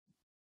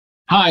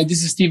Hi,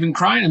 this is Stephen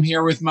Krein. I'm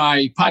here with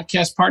my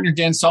podcast partner,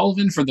 Dan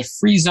Sullivan, for the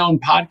Free Zone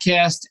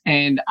podcast.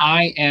 And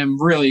I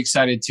am really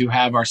excited to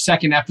have our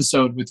second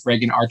episode with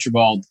Reagan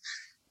Archibald,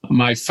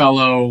 my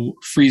fellow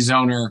free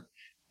zoner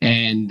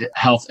and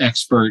health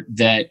expert,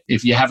 that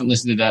if you haven't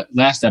listened to that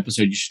last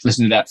episode, you should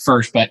listen to that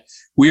first. But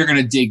we are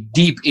going to dig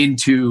deep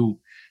into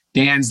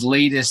Dan's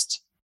latest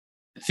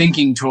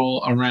thinking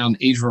tool around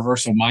age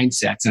reversal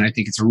mindsets. And I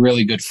think it's a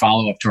really good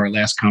follow-up to our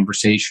last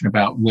conversation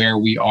about where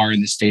we are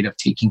in the state of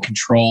taking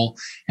control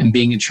and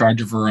being in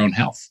charge of our own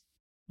health.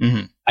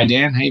 Mm-hmm. Hi,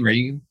 Dan. Hey,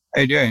 Reagan.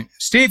 How you doing?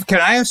 Steve, can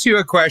I ask you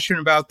a question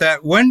about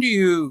that? When do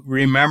you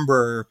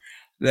remember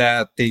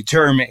that the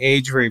term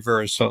age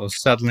reversal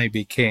suddenly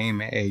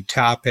became a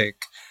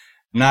topic,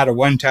 not a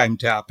one-time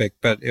topic,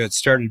 but it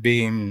started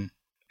being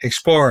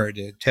explored?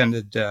 It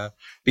tended to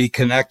be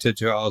connected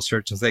to all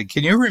sorts of things.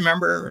 Can you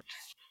remember?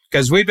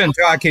 Because we've been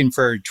talking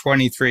for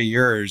 23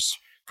 years,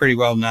 pretty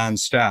well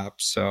nonstop.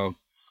 So,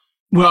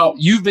 well,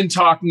 you've been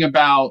talking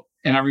about,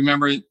 and I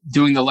remember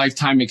doing the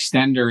lifetime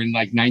extender in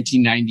like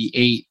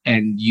 1998,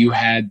 and you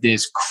had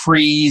this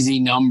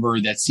crazy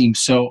number that seemed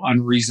so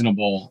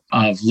unreasonable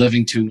of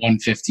living to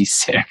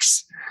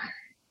 156.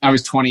 I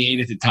was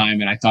 28 at the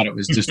time, and I thought it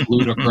was just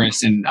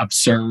ludicrous and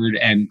absurd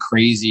and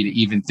crazy to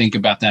even think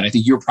about that. I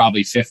think you're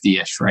probably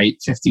 50-ish, right?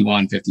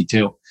 51,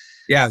 52.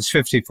 Yeah, it's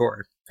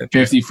 54.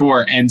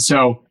 54. And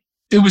so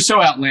it was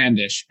so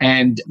outlandish,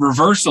 and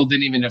reversal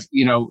didn't even,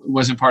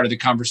 wasn't part of the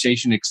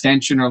conversation.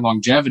 Extension or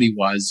longevity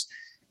was.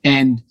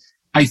 And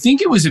I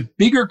think it was a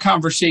bigger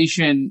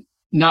conversation,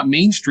 not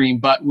mainstream,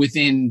 but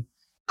within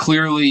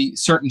clearly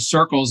certain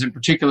circles. In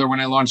particular, when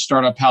I launched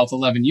Startup Health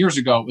 11 years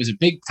ago, it was a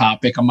big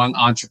topic among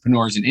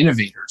entrepreneurs and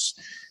innovators,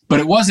 but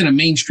it wasn't a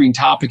mainstream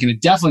topic. And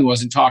it definitely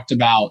wasn't talked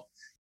about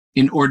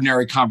in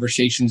ordinary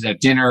conversations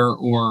at dinner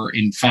or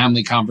in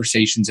family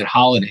conversations at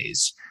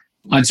holidays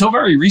until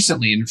very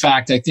recently. In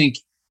fact, I think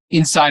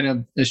inside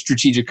of a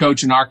strategic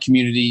coach in our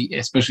community,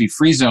 especially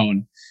Free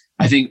Zone,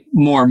 I think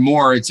more and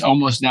more it's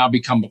almost now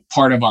become a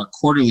part of our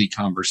quarterly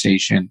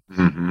conversation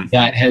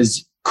that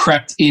has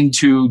crept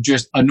into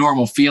just a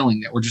normal feeling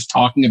that we're just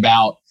talking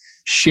about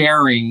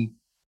sharing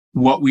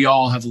what we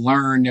all have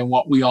learned and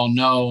what we all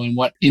know and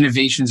what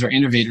innovations or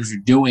innovators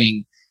are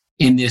doing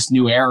in this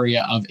new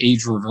area of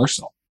age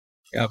reversal.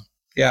 Yeah.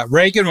 Yeah.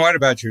 Reagan, what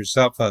about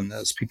yourself on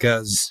this?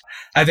 Because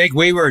I think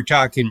we were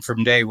talking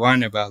from day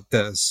one about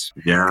this.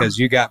 Yeah. Because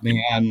you got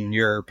me on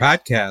your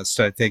podcast,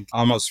 I think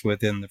almost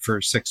within the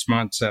first 6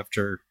 months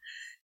after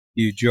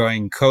you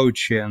joined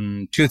Coach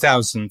in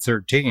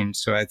 2013.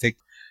 So I think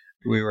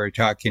we were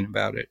talking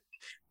about it.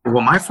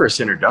 Well, my first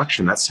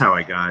introduction, that's how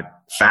I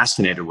got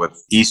fascinated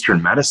with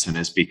Eastern medicine,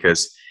 is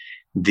because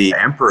the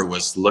emperor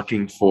was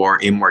looking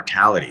for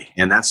immortality.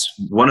 And that's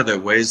one of the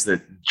ways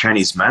that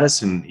Chinese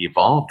medicine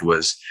evolved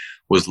was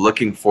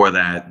looking for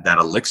that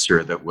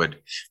elixir that would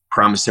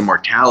promise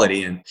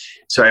immortality. And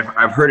so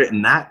I've heard it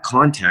in that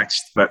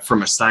context, but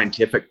from a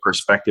scientific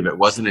perspective, it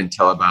wasn't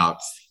until about,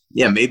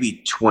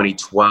 maybe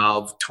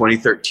 2012,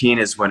 2013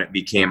 is when it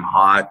became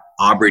hot.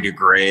 Aubrey de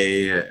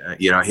Grey,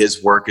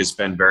 his work has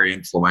been very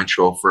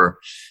influential for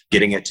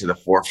getting it to the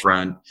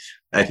forefront.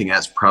 I think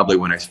that's probably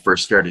when I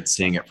first started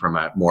seeing it from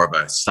more of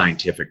a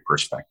scientific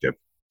perspective.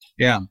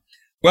 Yeah.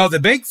 Well,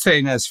 the big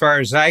thing, as far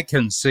as I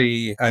can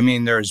see,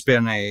 there's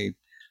been a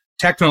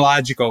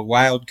technological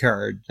wild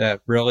card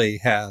that really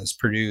has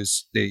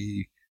produced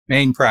the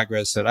main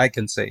progress that I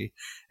can see.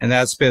 And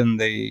that's been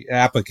the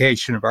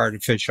application of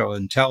artificial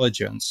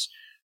intelligence.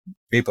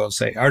 People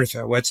say,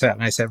 artificial, what's that?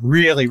 And I said,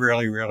 really,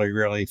 really, really,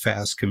 really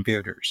fast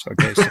computers.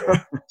 Okay.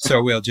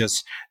 So we'll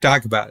just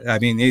talk about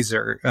it. These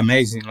are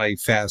amazingly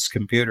fast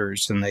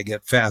computers, and they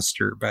get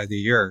faster by the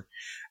year.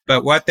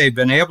 But what they've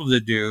been able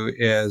to do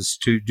is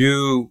to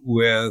do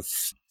with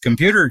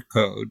computer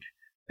code,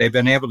 they've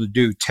been able to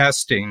do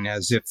testing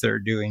as if they're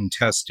doing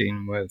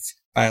testing with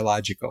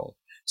biological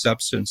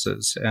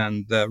substances.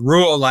 And the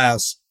rule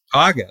last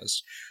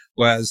August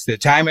was the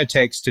time it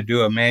takes to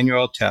do a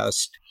manual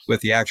test with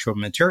the actual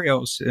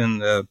materials in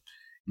the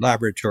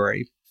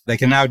laboratory, they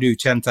can now do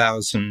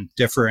 10,000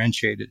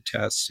 differentiated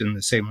tests in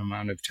the same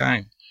amount of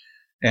time.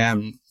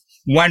 And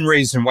one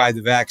reason why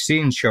the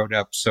vaccine showed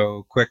up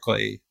so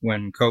quickly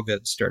when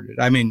COVID started.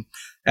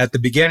 At the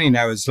beginning,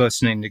 I was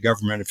listening to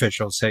government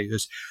officials say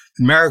this,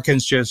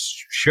 Americans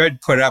just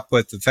should put up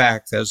with the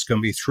fact that it's going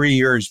to be 3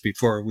 years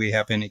before we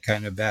have any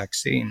kind of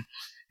vaccine.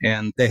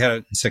 And they had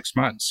it in 6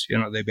 months.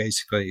 They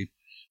basically,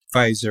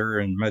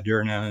 Pfizer and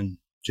Moderna and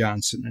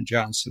Johnson &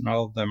 Johnson,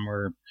 all of them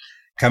were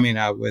coming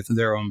out with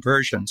their own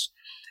versions.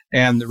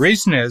 And the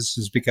reason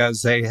is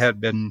because they had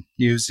been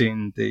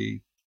using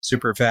the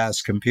super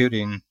fast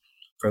computing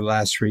for the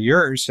last 3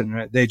 years,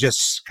 and they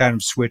just kind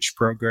of switched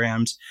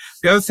programs.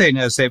 The other thing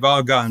is they've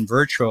all gone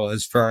virtual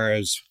as far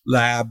as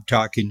lab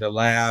talking to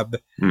lab,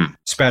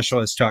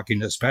 specialists talking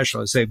to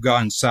specialists. They've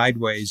gone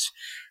sideways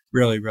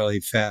really, really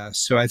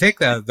fast. So I think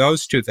that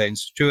those two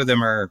things, two of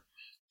them are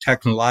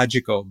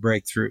technological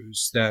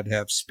breakthroughs that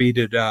have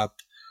speeded up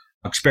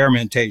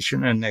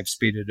experimentation and they've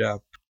speeded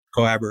up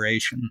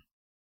collaboration.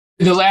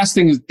 The last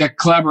thing is that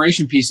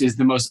collaboration piece is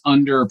the most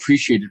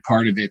underappreciated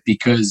part of it,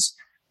 because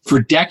for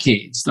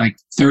decades, like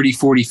 30,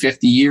 40,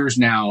 50 years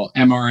now,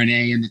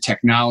 mRNA and the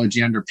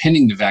technology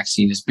underpinning the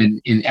vaccine has been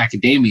in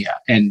academia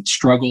and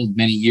struggled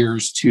many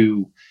years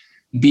to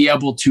be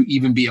able to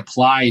even be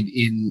applied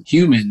in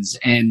humans.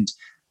 And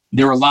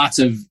there were lots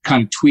of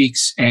kind of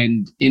tweaks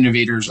and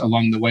innovators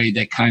along the way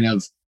that kind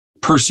of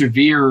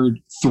persevered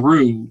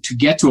through to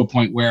get to a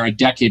point where a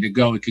decade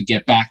ago it could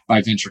get backed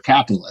by venture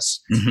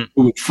capitalists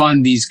who would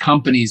fund these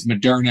companies,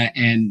 Moderna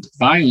and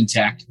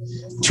BioNTech,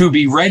 to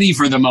be ready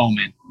for the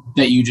moment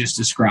that you just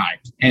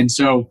described. And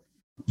so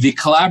the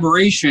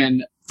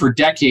collaboration for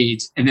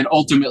decades, and then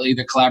ultimately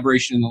the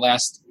collaboration in the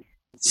last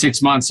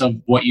 6 months of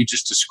what you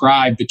just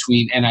described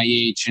between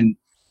NIH and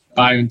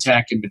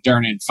BioNTech and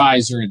Moderna and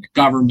Pfizer and the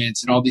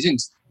governments and all these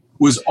things,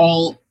 was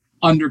all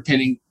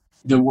underpinning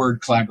the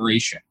word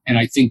collaboration. And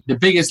I think the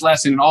biggest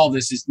lesson in all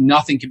this is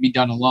nothing can be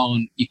done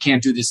alone. You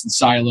can't do this in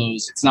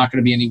silos. It's not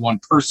going to be any one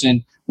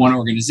person, one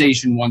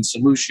organization, one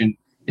solution.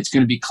 It's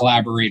going to be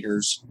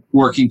collaborators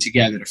working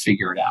together to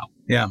figure it out.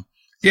 Yeah.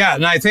 Yeah.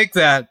 And I think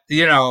that,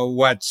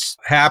 what's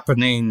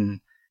happening,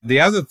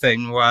 the other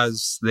thing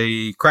was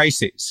the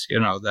crises,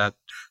 that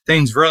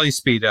things really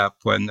speed up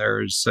when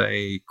there's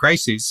a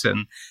crisis.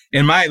 And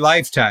in my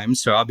lifetime,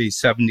 so I'll be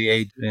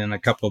 78 in a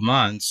couple of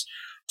months.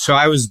 So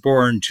I was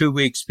born 2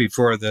 weeks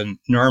before the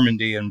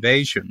Normandy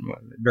invasion, a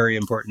very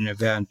important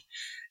event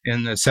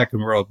in the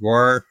Second World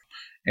War.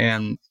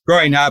 And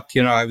growing up,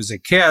 I was a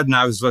kid and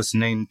I was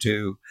listening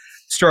to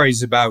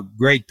stories about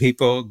great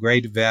people,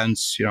 great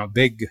events,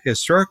 big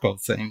historical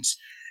things.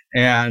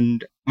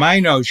 And my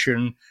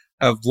notion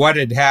of what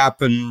had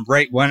happened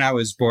right when I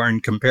was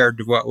born compared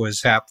to what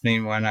was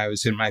happening when I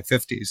was in my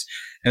 50s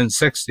and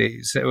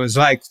 60s, it was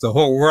like the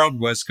whole world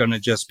was going to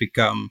just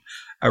become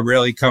a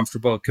really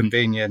comfortable,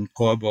 convenient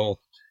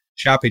global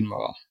shopping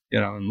mall,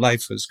 and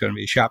life was going to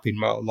be shopping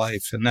mall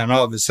life. And then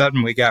all of a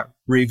sudden we got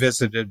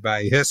revisited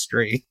by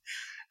history,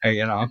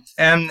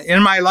 and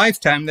in my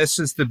lifetime, this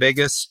is the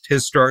biggest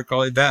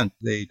historical event,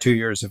 the 2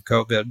 years of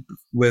COVID,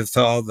 with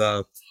all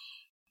the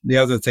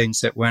other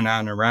things that went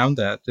on around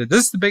that.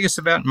 This is the biggest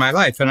event in my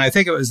life. And I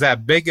think it was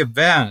that big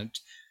event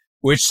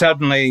which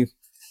suddenly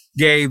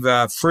gave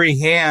a free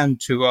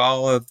hand to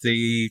all of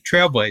the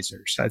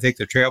trailblazers. I think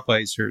the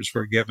trailblazers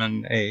were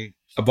given a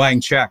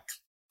blank check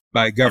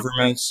by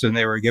governments, and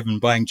they were given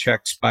blank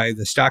checks by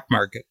the stock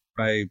market,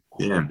 by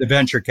the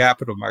venture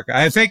capital market.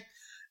 I think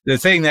the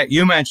thing that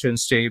you mentioned,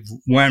 Steve,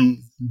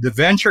 when the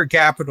venture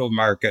capital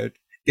market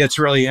gets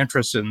really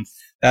interested,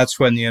 that's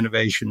when the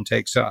innovation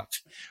takes off.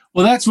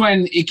 Well, that's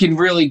when it can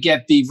really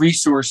get the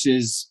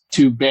resources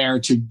to bear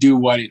to do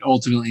what it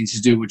ultimately needs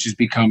to do, which is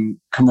become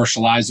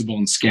commercializable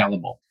and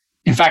scalable.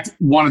 In fact,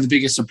 one of the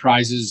biggest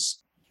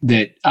surprises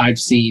that I've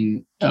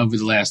seen over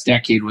the last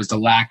decade was the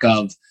lack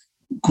of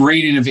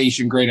great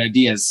innovation, great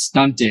ideas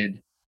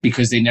stunted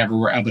because they never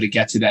were able to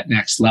get to that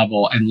next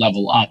level and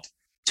level up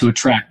to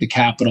attract the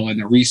capital and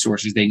the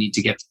resources they need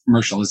to get to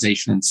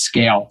commercialization and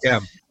scale. Yeah.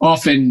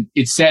 Often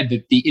it's said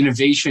that the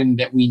innovation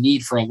that we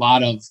need for a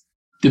lot of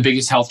the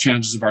biggest health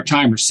challenges of our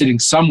time are sitting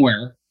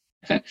somewhere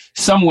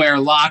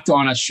locked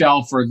on a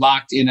shelf or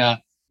locked in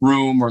a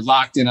room or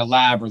locked in a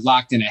lab or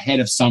locked in a head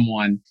of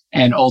someone.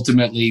 And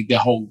ultimately, the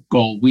whole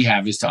goal we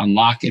have is to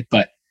unlock it.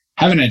 But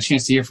haven't had a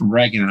chance to hear from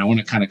Reagan, and I want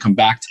to kind of come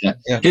back to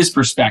his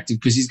perspective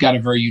because he's got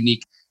a very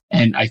unique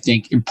and I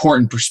think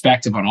important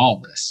perspective on all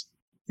of this.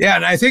 Yeah,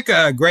 and I think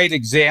a great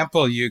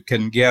example you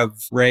can give,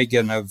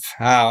 Reagan, of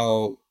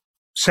how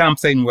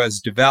something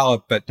was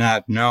developed but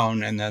not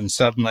known and then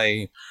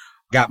suddenly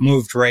got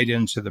moved right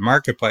into the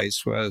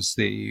marketplace was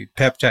the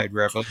peptide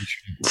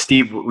revolution.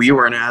 Steve, we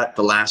weren't at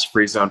the last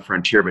Free Zone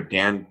Frontier, but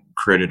Dan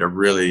created a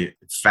really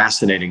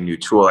fascinating new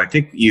tool. I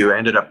think you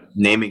ended up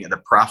naming it the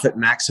Profit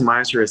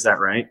Maximizer. Is that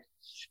right?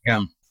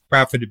 Yeah.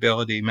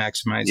 Profitability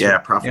maximizer.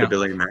 Yeah,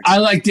 profitability maximizer. I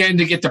like Dan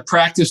to get the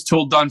practice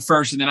tool done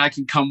first, and then I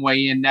can come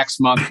weigh in next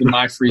month in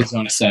my Free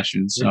Zone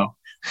session. So,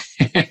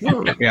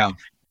 yeah.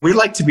 We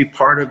like to be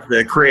part of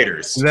the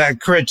creators. The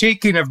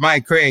critiquing of my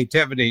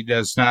creativity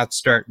does not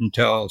start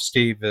until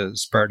Steve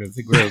is part of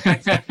the group.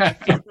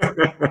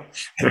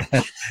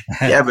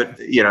 Yeah, but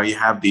you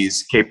have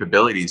these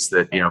capabilities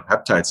that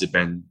peptides have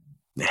been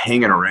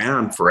hanging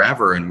around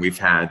forever, and we've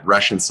had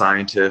Russian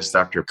scientists,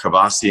 Dr.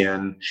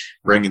 Kavassian,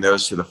 bringing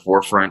those to the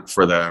forefront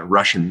for the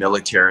Russian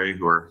military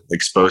who are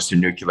exposed to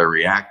nuclear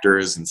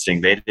reactors and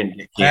saying they didn't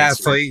get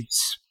cancer.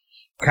 Athletes.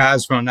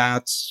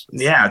 Cosmonauts.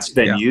 Yeah, it's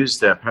been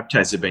used,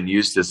 peptides have been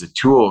used as a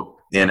tool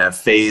in a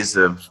phase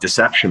of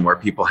deception where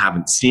people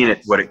haven't seen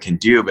it, what it can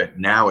do, but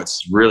now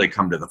it's really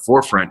come to the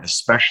forefront,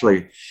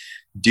 especially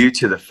due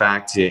to the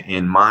fact that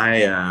in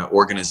my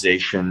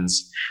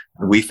organizations,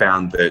 we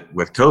found that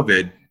with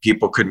COVID,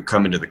 people couldn't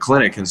come into the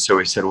clinic. And so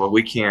we said, well,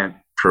 we can't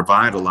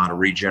provide a lot of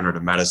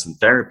regenerative medicine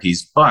therapies,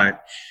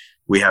 but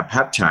we have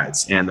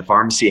peptides and the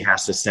pharmacy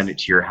has to send it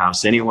to your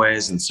house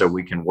anyways. And so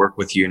we can work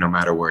with you no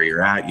matter where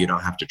you're at. You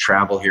don't have to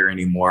travel here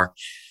anymore.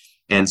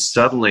 And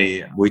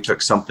suddenly we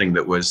took something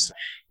that was,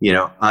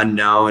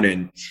 unknown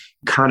and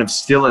kind of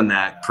still in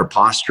that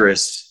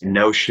preposterous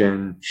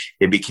notion.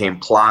 It became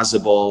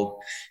plausible.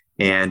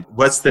 And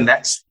what's the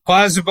next?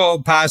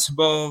 Plausible,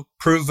 possible,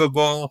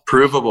 provable.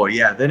 Provable,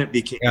 yeah. Then it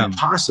became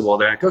impossible.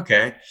 They're like,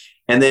 okay.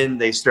 And then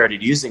they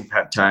started using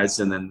peptides,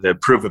 and then the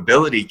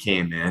provability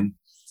came in.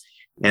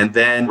 And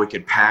then we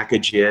could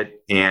package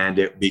it, and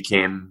it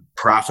became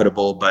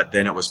profitable, but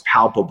then it was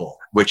palpable,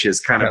 which is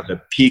kind of the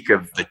peak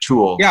of the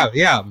tool.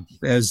 Yeah.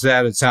 Is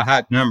that it's a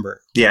hot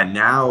number. Yeah,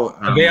 now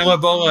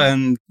available,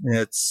 and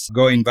it's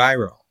going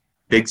viral.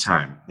 Big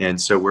time.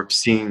 And so we're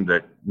seeing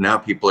that now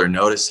people are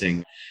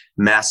noticing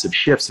massive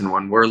shifts. And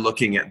when we're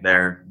looking at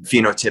their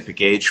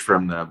phenotypic age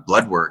from the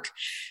blood work,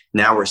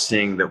 now we're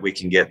seeing that we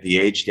can get the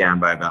age down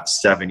by about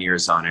 7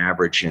 years on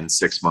average in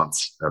 6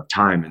 months of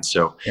time. And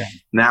so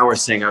now we're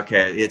saying,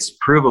 okay, it's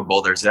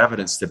provable. There's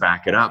evidence to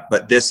back it up.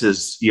 But this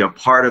is,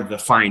 part of the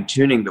fine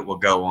tuning that will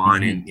go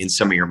on in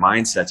some of your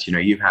mindsets.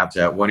 You have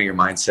to, one of your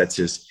mindsets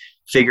is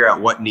figure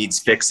out what needs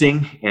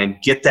fixing and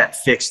get that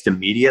fixed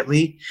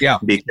immediately. Yeah.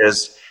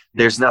 Because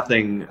there's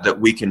nothing that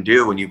we can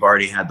do when you've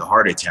already had the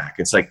heart attack.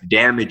 It's like the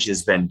damage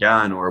has been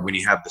done, or when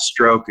you have the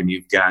stroke and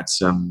you've got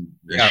some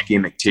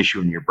ischemic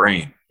tissue in your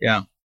brain.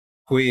 Yeah.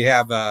 We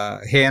have a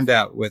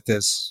handout with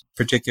this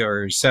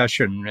particular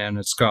session, and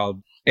it's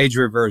called Age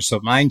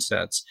Reversal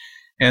Mindsets.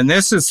 And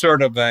this is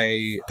sort of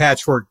a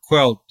patchwork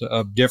quilt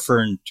of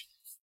different,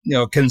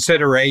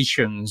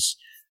 considerations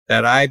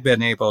that I've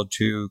been able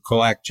to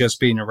collect just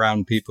being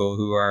around people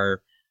who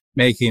are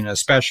making a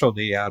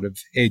specialty out of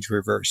age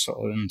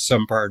reversal in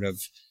some part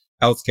of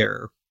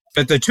healthcare.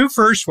 But the two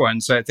first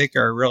ones I think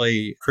are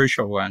really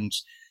crucial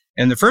ones.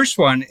 And the first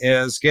one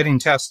is getting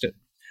tested.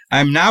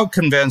 I'm now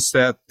convinced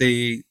that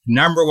the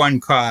number one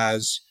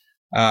cause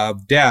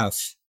of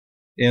death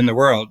in the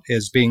world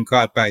is being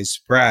caught by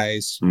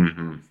surprise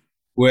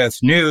with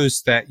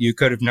news that you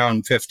could have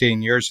known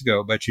 15 years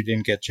ago, but you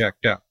didn't get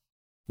checked up.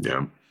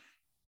 Yeah.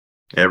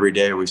 Every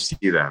day we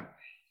see that.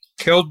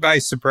 Killed by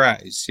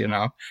surprise,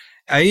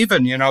 I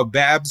even,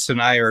 Babs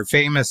and I are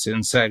famous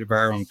inside of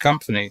our own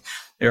company.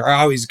 They're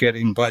always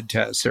getting blood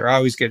tests. They're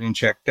always getting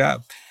checked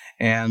up.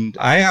 And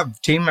I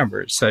have team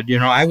members said,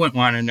 I wouldn't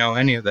want to know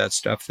any of that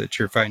stuff that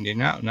you're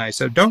finding out. And I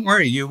said, don't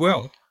worry, you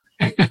will.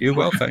 You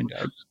will find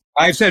out.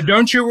 I said,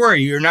 don't you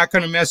worry. You're not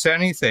going to miss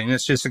anything.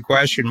 It's just a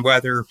question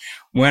whether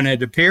when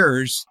it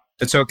appears,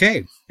 it's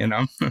okay,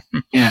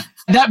 Yeah.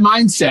 That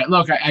mindset,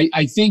 look,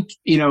 I think,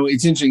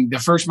 it's interesting. The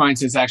first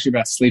mindset is actually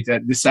about sleep.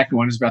 The second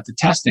one is about the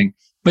testing.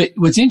 But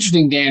what's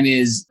interesting, Dan,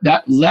 is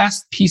that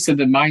last piece of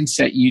the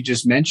mindset you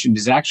just mentioned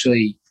is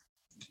actually,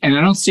 and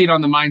I don't see it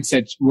on the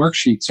mindset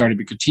worksheet, sorry to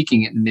be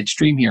critiquing it in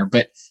midstream here,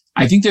 but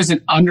I think there's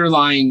an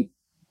underlying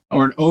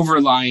or an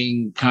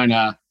overlying kind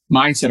of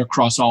mindset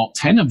across all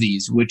 10 of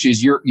these, which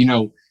is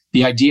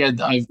the idea of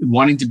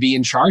wanting to be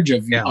in charge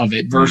of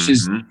it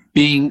versus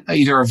being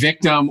either a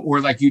victim or,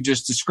 like you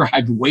just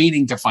described,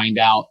 waiting to find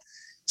out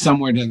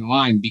somewhere down the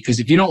line. Because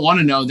if you don't want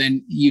to know,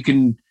 then you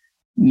can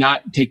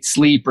not take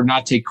sleep or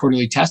not take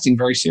quarterly testing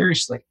very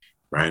seriously,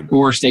 right?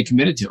 Or stay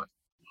committed to it.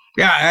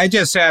 Yeah, I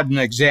just had an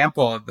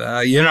example of,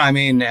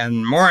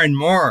 and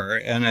more,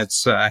 and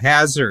it's a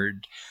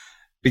hazard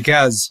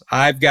because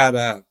I've got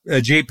a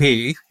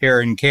GP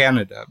here in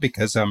Canada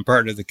because I'm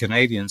part of the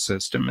Canadian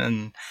system,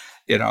 and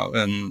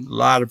and a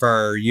lot of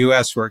our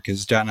U.S. work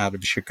is done out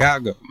of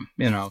Chicago.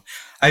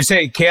 I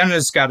say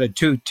Canada's got a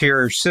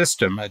two-tier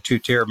system, a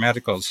two-tier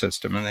medical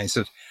system, and they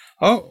said,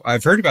 oh,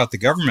 I've heard about the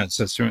government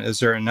system. Is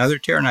there another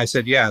tier? And I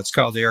said, yeah, it's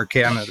called Air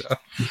Canada.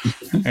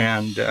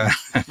 And,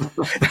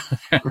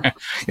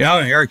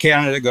 Air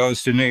Canada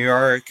goes to New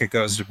York, it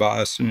goes to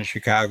Boston,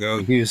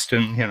 Chicago,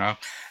 Houston,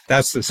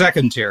 that's the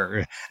second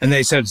tier. And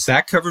they said, is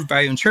that covered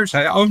by insurance?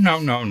 No.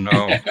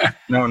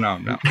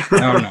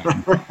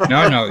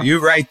 You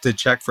write the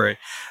check for it.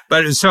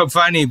 But it's so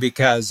funny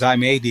because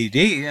I'm ADD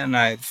and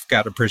I've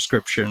got a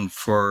prescription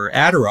for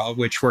Adderall,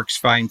 which works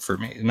fine for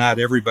me. Not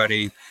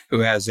everybody who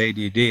has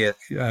ADD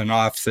and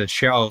off the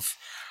shelf,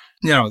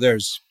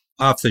 there's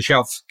off the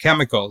shelf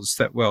chemicals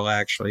that will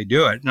actually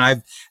do it.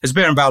 And it's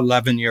been about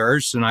 11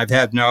 years and I've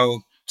had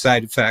no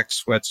side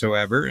effects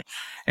whatsoever.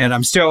 And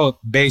I'm still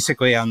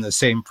basically on the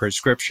same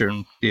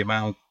prescription, the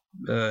amount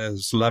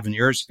as 11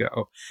 years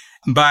ago.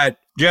 But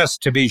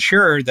just to be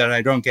sure that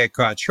I don't get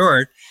caught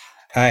short,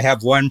 I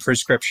have one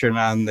prescription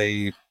on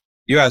the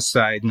US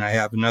side and I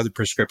have another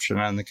prescription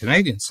on the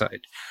Canadian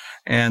side.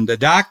 And the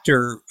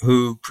doctor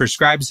who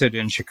prescribes it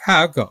in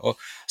Chicago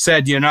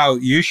said,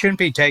 you shouldn't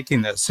be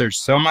taking this. There's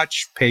so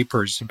much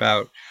papers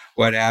about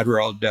what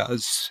Adderall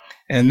does.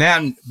 And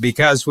then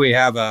because we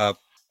have a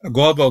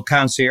global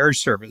concierge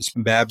service,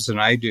 Babs and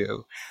I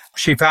do,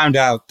 she found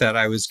out that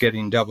I was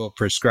getting double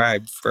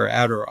prescribed for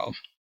Adderall.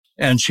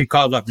 And she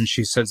called up and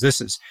she says,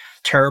 this is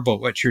terrible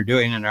what you're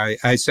doing. And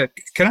I said,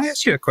 can I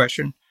ask you a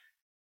question?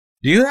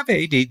 Do you have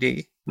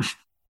ADD?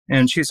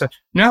 And she said,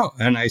 no.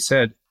 And I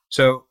said,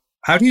 so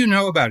how do you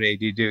know about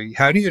ADD?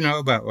 How do you know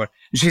about what?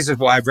 And she said,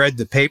 well, I've read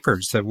the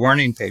papers, the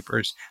warning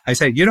papers. I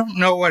said, you don't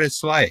know what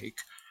it's like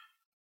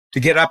to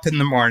get up in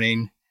the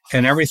morning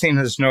and everything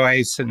is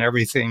noise and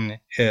everything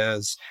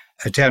is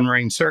a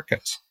 10-ring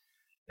circus.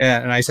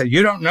 And I said,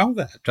 you don't know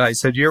that. I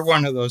said, you're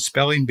one of those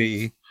spelling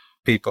bee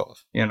people,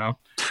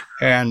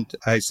 And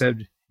I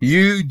said,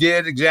 you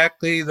did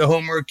exactly the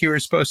homework you were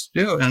supposed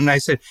to do. And I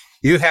said,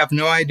 you have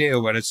no idea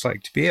what it's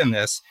like to be in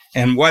this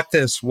and what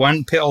this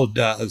one pill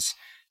does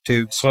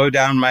to slow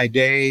down my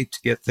day,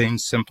 to get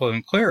things simple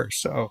and clear.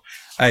 So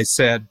I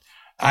said,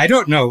 I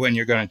don't know when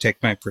you're going to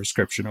take my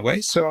prescription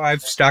away. So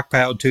I've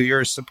stockpiled 2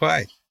 years'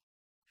 supply.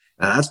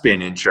 That's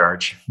being in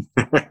charge.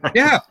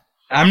 Yeah.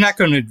 I'm not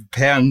going to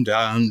depend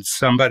on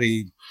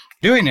somebody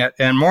doing it.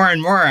 And more,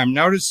 I'm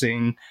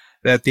noticing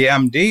that the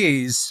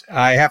MDs,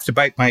 I have to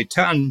bite my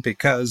tongue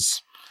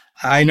because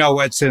I know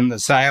what's in the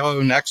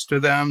silo next to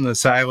them, the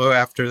silo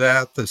after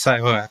that, the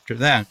silo after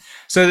that.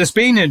 So this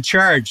being in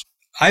charge,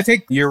 I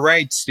think you're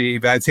right,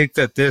 Steve. I think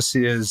that this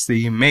is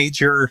the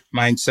major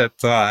mindset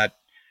thought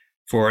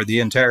for the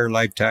entire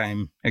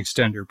Lifetime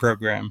Extender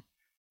program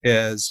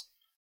is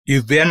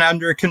you've been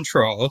under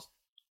control.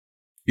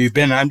 You've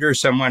been under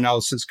someone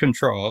else's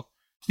control.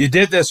 You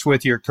did this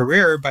with your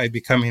career by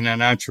becoming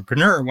an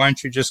entrepreneur. Why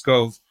don't you just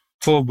go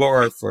full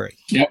bore for it?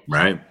 Yep.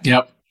 Right.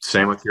 Yep.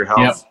 Same with your health.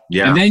 Yep.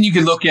 Yeah. And then you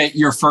can look at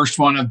your first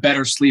one of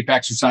better sleep,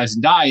 exercise,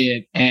 and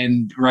diet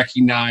and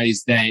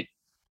recognize that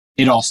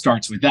it all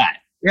starts with that.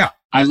 Yeah.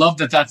 I love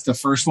that that's the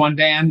first one,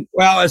 Dan.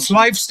 Well, it's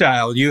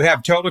lifestyle. You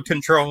have total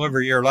control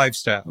over your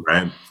lifestyle.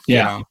 Right.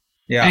 Yeah.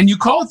 Yeah. And you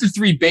call it the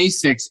 3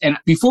 basics. And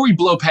before we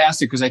blow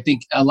past it, because I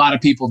think a lot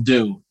of people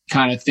do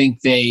kind of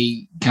think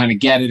they kind of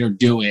get it or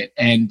do it.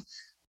 And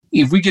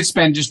if we could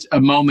spend just a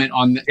moment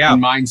on the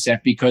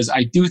mindset, because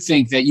I do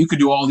think that you could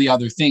do all the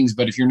other things,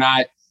 but if you're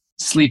not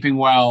sleeping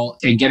well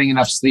and getting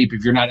enough sleep,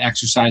 if you're not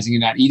exercising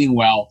and not eating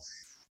well,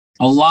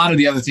 a lot of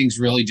the other things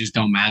really just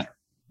don't matter.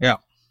 Yeah.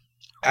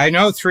 I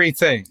know 3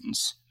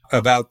 things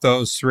about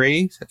those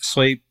 3: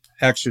 sleep,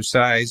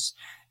 exercise,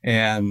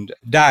 and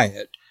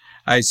diet.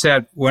 I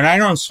said, when I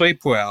don't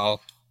sleep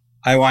well,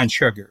 I want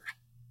sugar.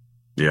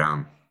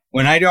 Yeah.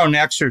 When I don't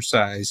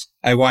exercise,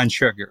 I want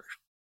sugar.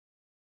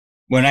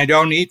 When I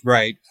don't eat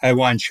right, I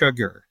want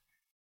sugar.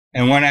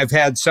 And when I've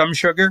had some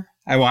sugar,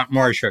 I want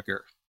more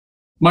sugar.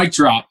 Mic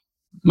drop.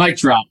 Mic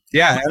drop.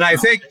 Yeah. And I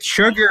think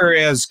sugar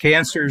is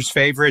cancer's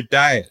favorite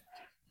diet.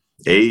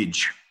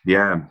 Age.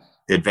 Yeah.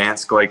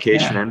 Advanced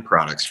glycation end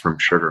products from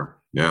sugar.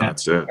 Yeah,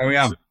 that's it. Oh,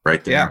 yeah.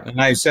 Right there. Yeah.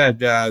 And I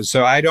said,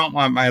 so I don't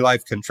want my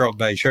life controlled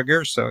by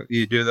sugar. So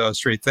you do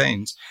those 3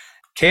 things.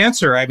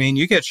 Cancer, I mean,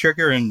 you get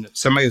sugar and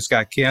somebody who's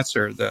got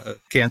cancer, the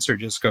cancer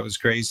just goes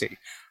crazy.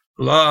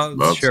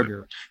 Loves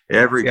sugar. It.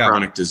 Every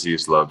chronic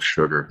disease loves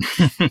sugar.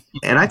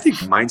 And I think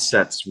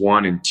mindsets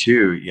 1 and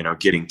 2,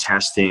 getting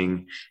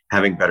testing,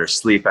 having better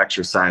sleep,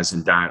 exercise,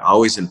 and diet,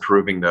 always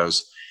improving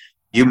those.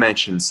 You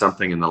mentioned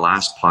something in the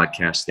last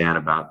podcast, Dan,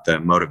 about the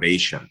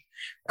motivation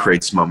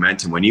creates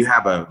momentum. When you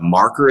have a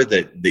marker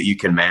that you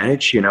can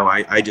manage,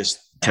 I just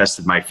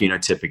tested my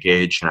phenotypic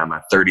age, and I'm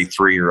a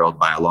 33-year-old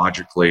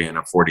biologically and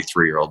a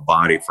 43-year-old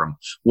body from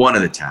one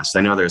of the tests.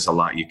 I know there's a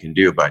lot you can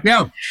do, but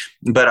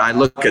I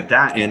look at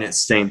that and it's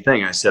the same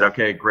thing. I said,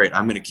 okay, great.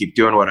 I'm going to keep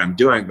doing what I'm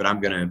doing, but I'm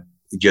going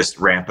to just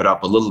ramp it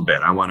up a little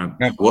bit. I want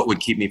to, what would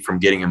keep me from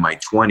getting in my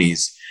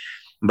 20s?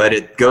 But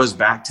it goes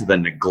back to the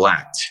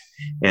neglect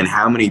and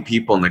how many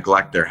people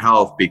neglect their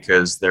health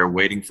because they're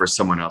waiting for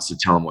someone else to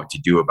tell them what to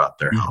do about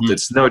their health.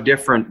 It's no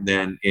different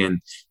than in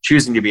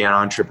choosing to be an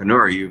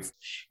entrepreneur.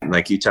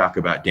 Like you talk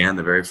about, Dan,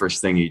 the very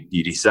first thing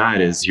you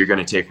decide is you're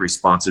going to take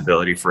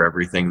responsibility for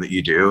everything that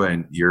you do,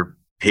 and your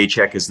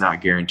paycheck is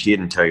not guaranteed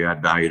until you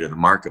add value to the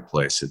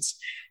marketplace. It's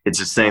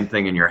the same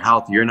thing in your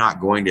health. You're not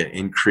going to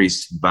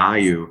increase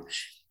value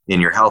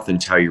in your health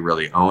until you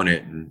really own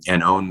it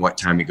and own what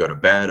time you go to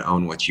bed,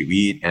 own what you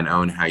eat, and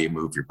own how you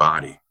move your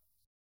body.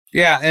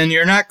 Yeah, and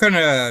you're not going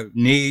to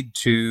need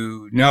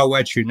to know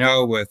what you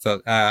know with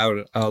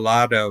a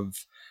lot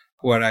of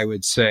what I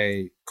would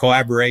say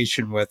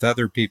collaboration with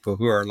other people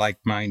who are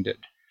like-minded.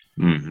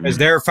 Because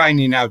they're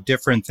finding out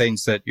different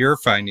things that you're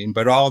finding,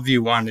 but all of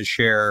you want to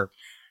share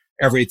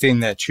everything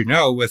that you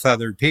know with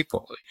other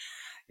people.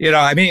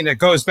 It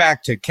goes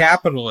back to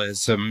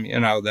capitalism,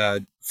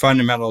 the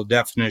fundamental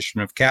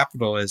definition of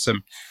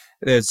capitalism.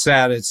 It's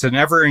that it's an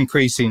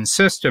ever-increasing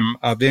system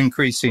of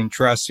increasing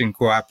trust and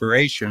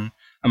cooperation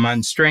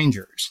among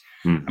strangers.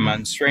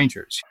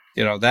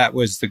 That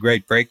was the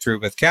great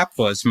breakthrough with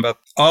capitalism. But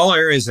all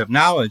areas of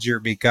knowledge are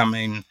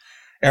becoming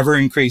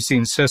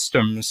ever-increasing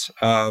systems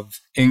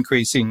of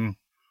increasing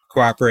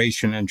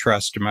cooperation and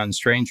trust among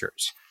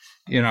strangers.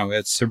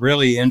 It's a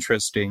really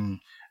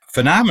interesting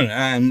phenomenon.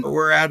 And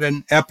we're at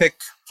an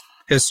epic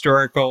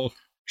historical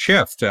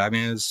shift. I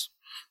mean,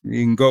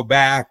 you can go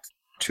back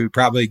to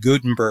probably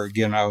Gutenberg,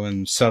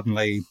 and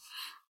suddenly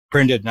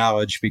printed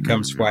knowledge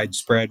becomes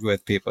widespread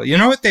with people. You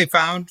know what they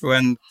found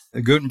when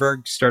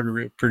Gutenberg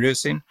started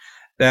producing?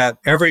 That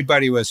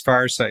everybody was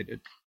farsighted.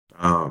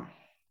 Oh.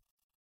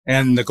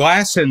 And the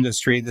glass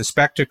industry, the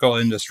spectacle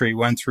industry,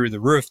 went through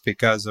the roof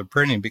because of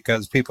printing,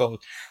 because people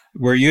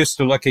were used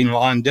to looking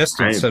long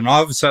distance. Right. And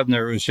all of a sudden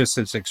there was just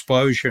this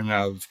explosion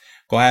of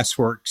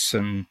glassworks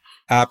and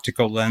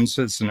optical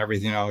lenses and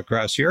everything all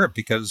across Europe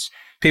because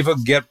people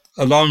could get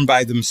alone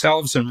by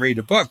themselves and read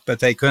a book, but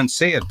they couldn't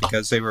see it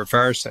because they were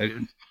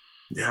farsighted.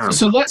 Yeah.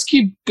 So let's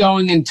keep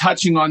going and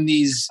touching on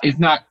these, if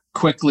not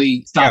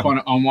quickly stop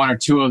on one or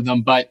two of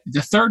them. But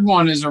the third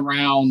one is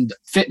around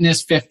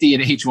Fitness 50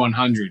 at age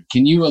 100.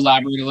 Can you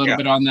elaborate a little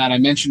bit on that? I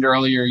mentioned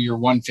earlier your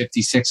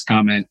 156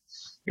 comment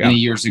many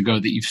years ago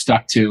that you've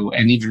stuck to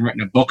and even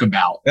written a book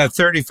about.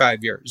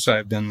 35 years.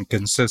 I've been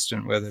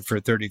consistent with it for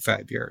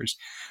 35 years.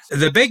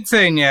 The big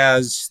thing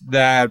is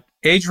that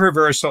age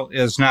reversal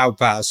is now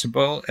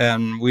possible.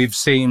 And we've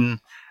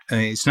seen,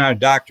 he's not a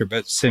doctor,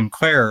 but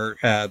Sinclair,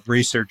 a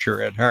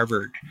researcher at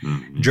Harvard,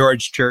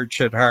 George Church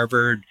at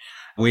Harvard.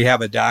 We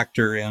have a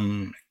doctor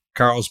in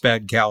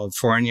Carlsbad,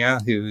 California,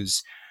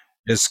 who's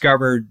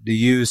discovered the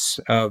use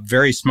of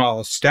very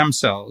small stem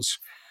cells,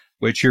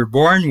 which you're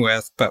born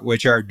with, but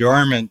which are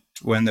dormant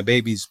when the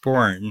baby's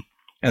born.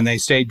 And they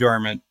stay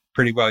dormant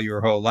pretty well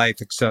your whole life,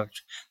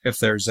 except if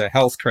there's a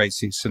health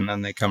crisis and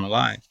then they come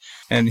alive.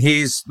 And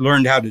he's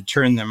learned how to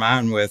turn them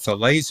on with a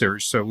laser.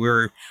 So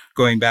we're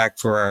going back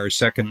for our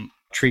second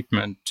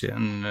treatment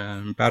in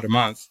about a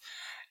month.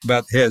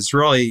 But his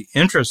really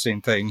interesting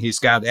thing, he's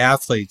got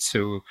athletes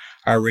who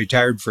are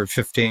retired for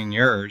 15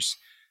 years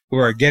who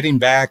are getting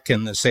back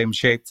in the same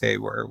shape they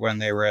were when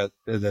they were at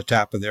the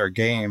top of their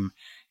game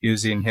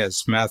using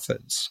his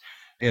methods.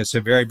 It's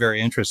a very, very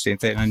interesting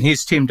thing. And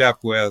he's teamed up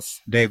with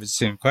David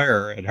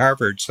Sinclair at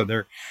Harvard. So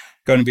they're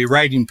going to be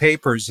writing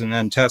papers and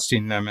then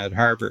testing them at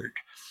Harvard,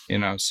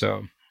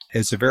 so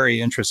it's a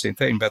very interesting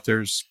thing. But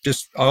there's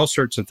just all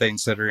sorts of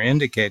things that are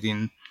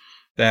indicating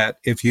that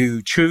if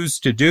you choose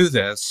to do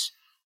this,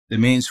 the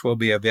means will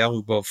be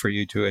available for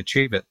you to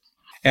achieve it.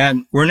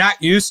 And we're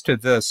not used to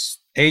this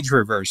age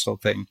reversal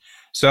thing.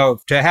 So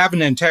to have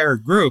an entire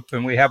group,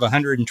 and we have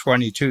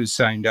 122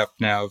 signed up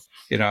now,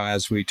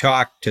 as we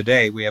talk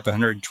today, we have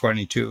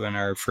 122 in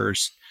our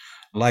first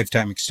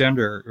Lifetime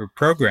Extender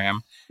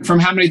program. From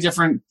how many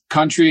different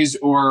countries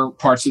or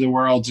parts of the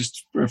world,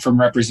 just from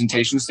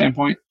representation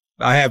standpoint?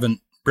 I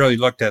haven't really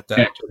looked at that.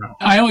 Okay.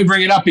 I only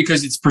bring it up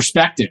because it's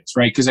perspectives,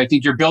 right? Because I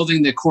think you're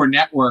building the core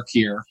network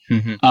here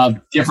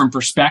of different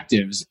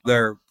perspectives.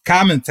 Their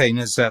common thing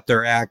is that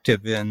they're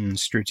active in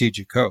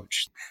Strategic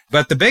Coach.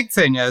 But the big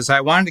thing is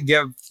I wanted to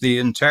give the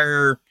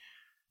entire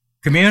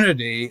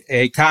community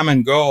a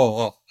common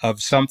goal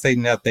of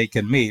something that they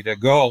can meet, a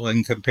goal,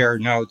 and compare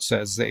notes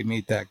as they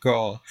meet that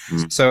goal.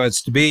 So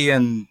it's to be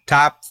in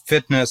top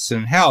fitness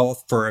and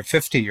health for a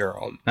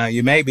 50-year-old. Now,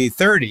 you may be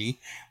 30.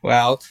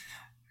 Well,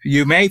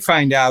 you may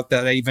find out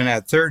that even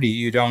at 30,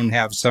 you don't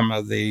have some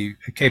of the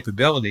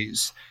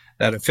capabilities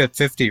that a fit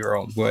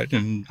 50-year-old would.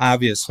 And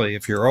obviously,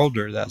 if you're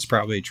older, that's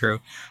probably true.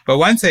 But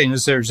one thing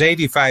is there's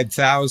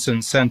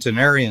 85,000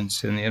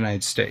 centenarians in the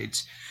United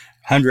States,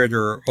 100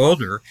 or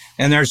older,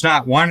 and there's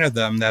not one of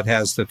them that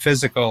has the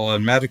physical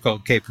and medical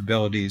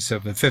capabilities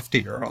of a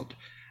 50-year-old.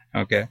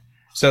 Okay.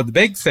 So the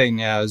big thing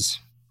is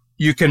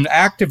you can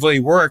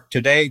actively work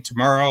today,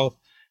 tomorrow,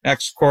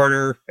 next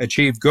quarter,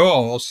 achieve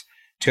goals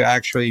to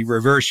actually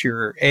reverse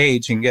your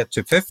age and get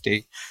to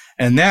 50.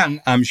 And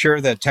then I'm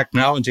sure that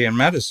technology and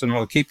medicine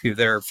will keep you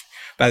there.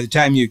 By the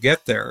time you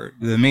get there,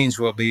 the means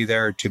will be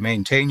there to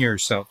maintain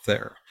yourself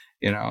there.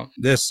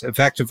 This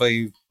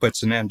effectively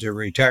puts an end to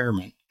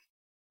retirement.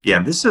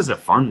 Yeah, this is a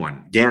fun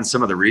one. Dan,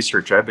 some of the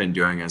research I've been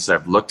doing is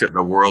I've looked at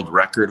the world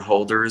record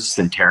holders,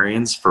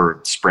 centenarians for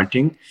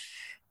sprinting.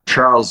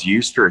 Charles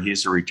Euster,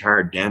 he's a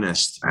retired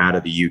dentist out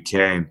of the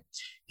UK.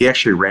 He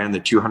actually ran the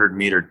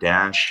 200-meter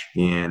dash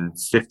in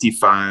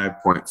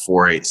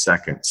 55.48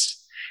 seconds.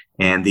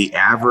 And the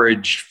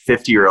average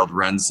 50-year-old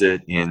runs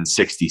it in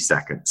 60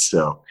 seconds.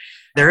 So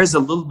there is a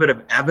little bit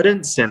of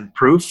evidence and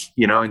proof,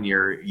 and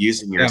you're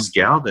using your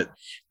scale that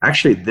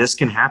actually this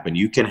can happen.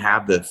 You can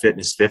have the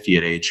Fitness 50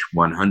 at age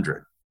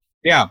 100.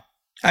 Yeah.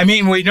 I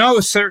mean, we know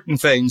certain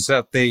things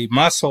that the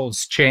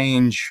muscles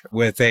change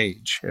with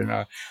age.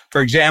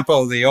 For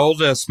example, the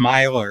oldest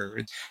miler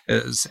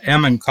is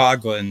Eamon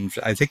Coughlin.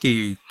 I think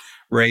he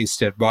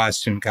raced at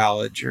Boston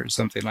College or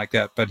something like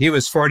that. But he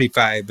was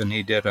 45 and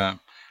he did a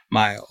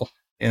mile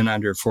in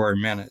under 4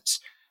 minutes.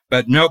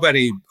 But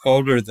nobody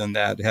older than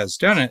that has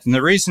done it. And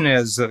the reason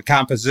is the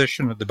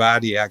composition of the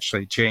body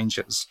actually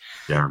changes.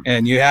 Yeah.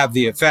 And you have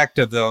the effect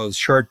of those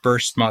short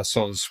burst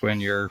muscles when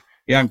you're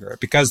younger,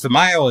 because the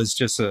mile is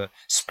just a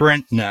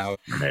sprint now.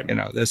 Right.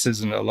 This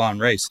isn't a long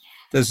race.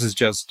 This is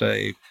just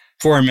a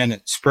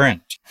 4-minute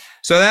sprint.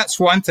 So that's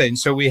one thing.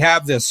 So we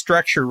have this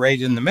structure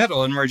right in the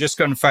middle, and we're just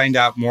going to find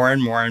out more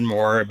and more and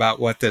more about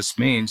what this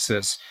means,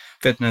 this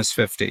Fitness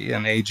 50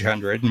 and age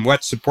 100, and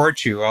what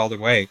supports you all the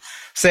way.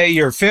 Say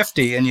you're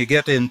 50 and you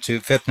get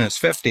into Fitness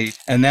 50,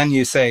 and then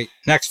you say,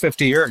 next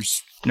 50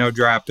 years, no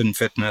drop in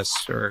fitness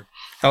or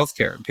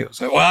healthcare. And people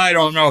say, well, I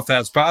don't know if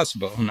that's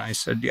possible. And I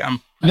said, yeah.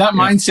 That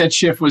mindset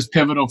shift was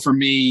pivotal for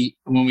me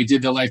when we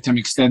did the Lifetime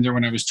Extender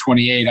when I was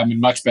 28. I'm in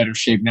much better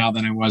shape now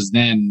than I was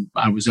then.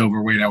 I was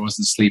overweight. I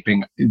wasn't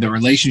sleeping. The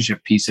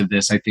relationship piece of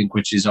this, I think,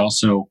 which is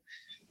also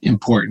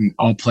important,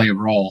 all play a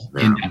role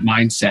in that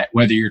mindset,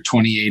 whether you're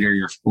 28 or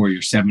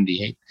you're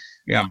 78.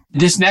 Yeah.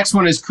 This next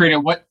one is create a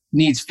what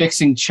needs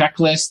fixing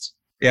checklist.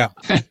 Yeah.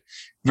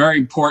 Very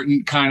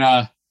important kind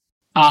of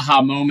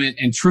aha moment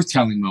and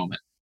truth-telling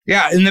moment.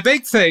 Yeah. And the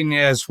big thing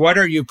is, what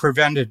are you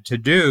prevented to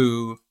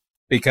do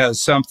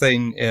because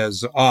something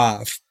is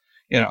off?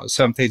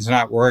 Something's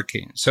not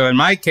working. So in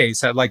my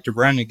case, I'd like to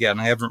run again.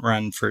 I haven't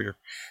run for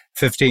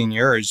 15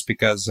 years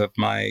because of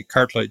my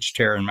cartilage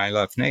tear in my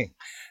left knee.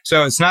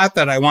 So it's not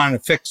that I want to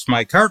fix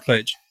my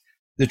cartilage.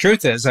 The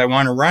truth is I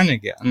want to run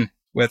again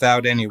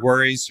without any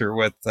worries or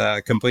with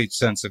a complete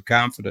sense of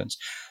confidence.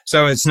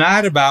 So it's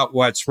not about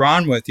what's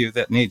wrong with you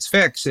that needs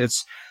fix.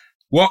 It's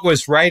what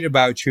was right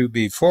about you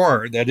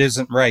before that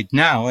isn't right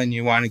now, and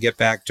you want to get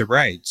back to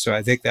right. So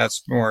I think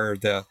that's more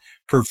the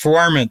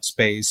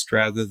performance-based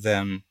rather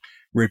than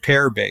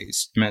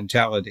repair-based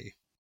mentality.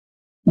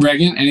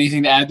 Regan,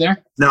 anything to add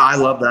there? No, I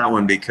love that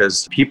one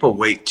because people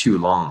wait too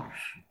long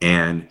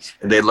and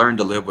they learn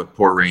to live with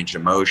poor range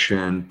of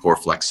motion, poor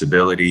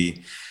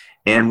flexibility.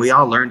 And we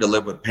all learn to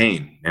live with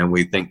pain, and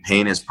we think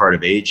pain is part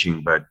of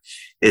aging, but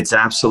it's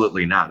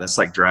absolutely not. That's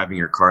like driving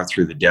your car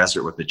through the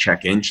desert with the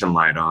check engine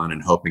light on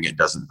and hoping it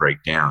doesn't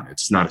break down.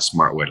 It's not a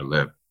smart way to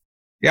live.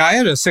 Yeah, I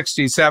had a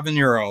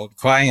 67-year-old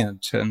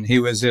client, and he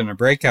was in a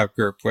breakout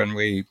group when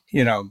we,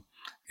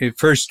 he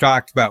first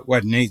talked about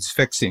what needs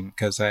fixing,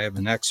 because I have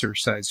an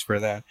exercise for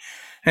that.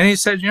 And he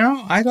said,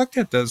 I looked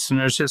at this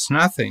and there's just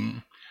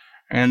nothing.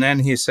 And then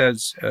he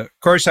says, of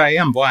course, I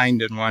am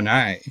blind in one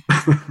eye.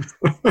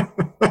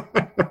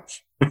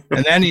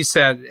 And then he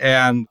said,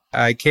 and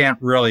I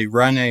can't really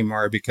run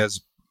anymore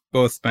because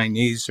both my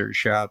knees are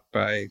shot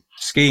by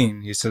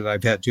skiing. He said,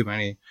 I've had too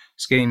many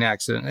skiing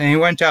accidents. And he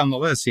went down the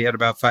list. He had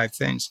about 5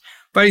 things.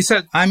 But he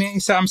said, I'm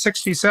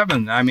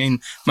 67.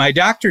 My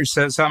doctor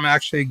says I'm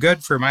actually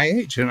good for my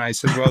age. And I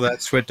said, well,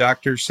 that's what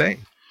doctors say.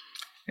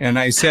 And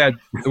I said,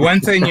 the one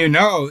thing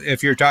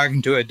if you're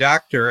talking to a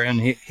doctor and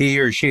he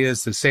or she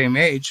is the same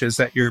age, is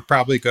that you're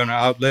probably going to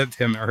outlive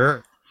him or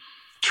her.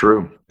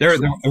 True. They're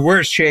the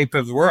worst shape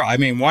of the world.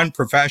 One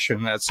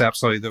profession that's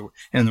absolutely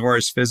in the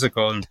worst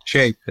physical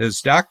shape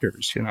is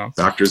doctors,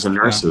 Doctors and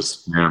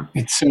nurses. Yeah.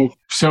 It's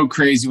so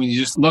crazy when you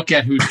just look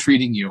at who's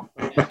treating you.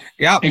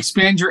 Yeah.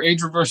 Expand Your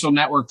Age Reversal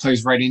Network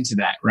plays right into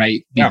that,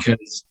 right?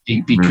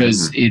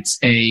 Because it's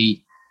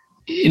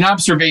an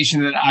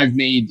observation that I've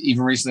made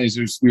even recently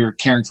as we were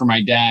caring for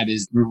my dad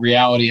is the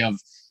reality of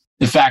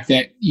the fact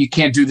that you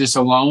can't do this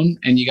alone,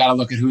 and you got to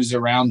look at who's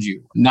around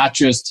you, not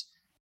just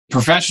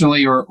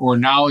professionally or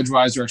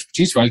knowledge-wise or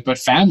expertise-wise, but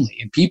family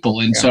and people.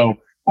 And so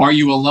are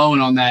you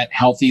alone on that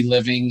healthy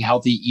living,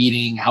 healthy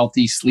eating,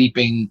 healthy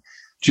sleeping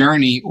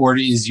journey, or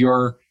is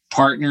your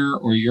partner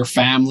or your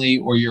family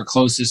or your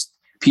closest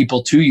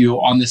people to you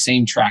on the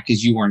same track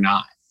as you or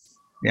not?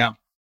 Yeah.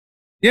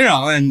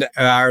 And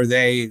are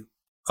they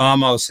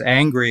almost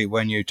angry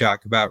when you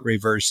talk about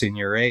reversing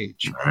your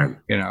age? Right.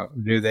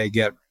 Do they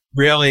get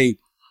really,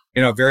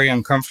 very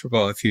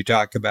uncomfortable if you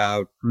talk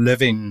about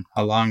living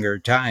a longer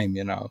time,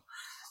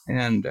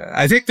 And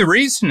I think the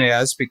reason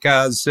is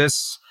because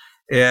this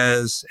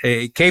is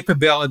a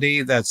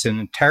capability that's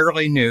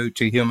entirely new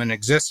to human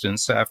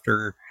existence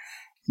after,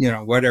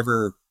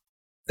 whatever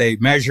they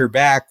measure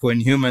back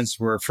when humans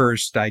were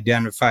first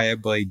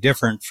identifiably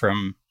different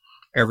from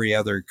every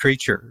other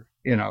creature.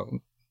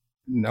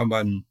 No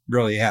one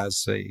really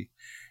has the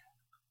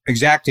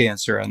exact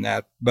answer on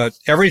that, but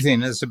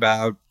everything is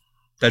about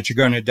that you're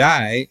going to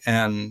die,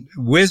 and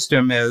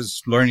wisdom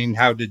is learning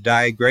how to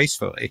die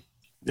gracefully.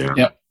 Yeah.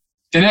 Yep.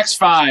 The next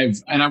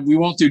 5, and we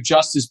won't do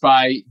justice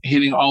by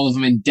hitting all of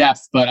them in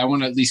depth, but I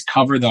want to at least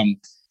cover them.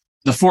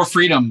 The 4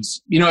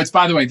 freedoms. It's,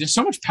 by the way, there's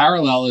so much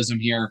parallelism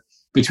here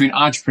between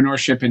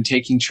entrepreneurship and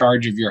taking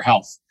charge of your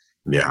health.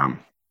 Yeah.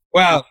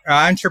 Well,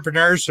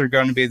 entrepreneurs are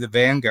going to be the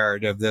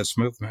vanguard of this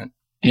movement.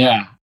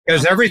 Yeah.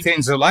 Because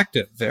everything's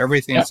elective.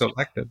 Everything's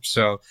elective.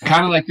 So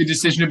kind of like the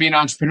decision to be an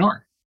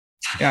entrepreneur.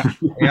 Yeah.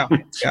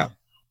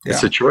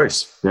 It's a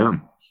choice. Yeah.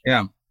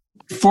 Yeah.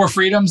 4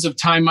 freedoms of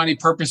time, money,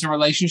 purpose, and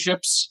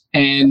relationships,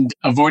 and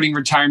avoiding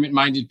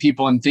retirement-minded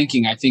people and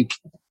thinking. I think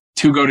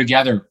 2 go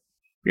together.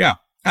 Yeah.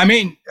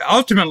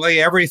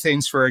 Ultimately,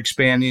 everything's for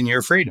expanding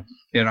your freedom.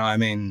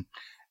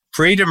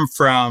 Freedom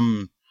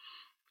from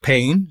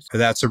pain,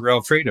 that's a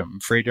real freedom.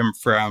 Freedom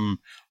from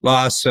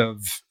loss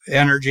of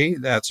energy,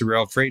 that's a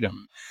real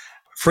freedom.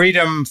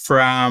 Freedom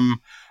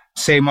from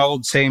same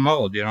old,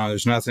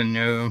 there's nothing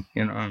new,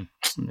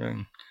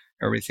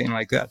 everything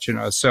like that,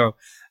 So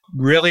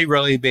really,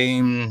 really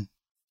being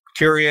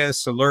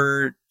curious,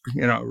 alert,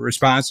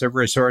 responsive,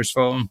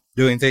 resourceful,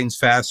 doing things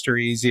faster,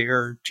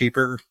 easier,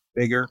 cheaper,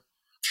 bigger.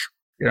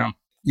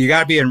 You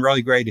got to be in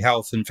really great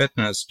health and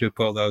fitness to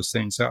pull those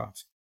things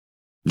off.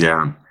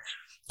 Yeah.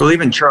 Well,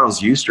 even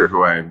Charles Euster,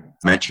 who I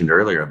mentioned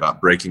earlier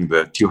about breaking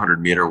the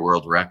 200-meter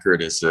world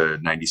record as a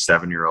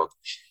 97-year-old,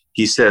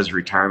 he says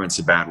retirement's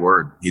a bad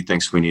word. He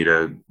thinks we need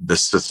the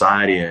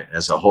society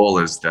as a whole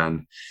has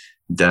done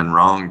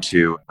wrong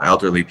to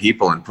elderly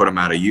people and put them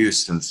out of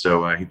use. And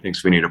so he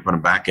thinks we need to put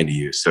them back into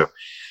use. So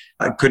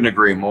I couldn't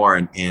agree more.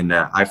 And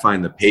I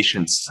find the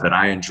patients that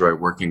I enjoy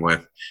working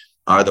with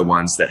are the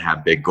ones that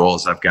have big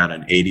goals. I've got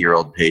an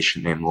 80-year-old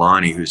patient named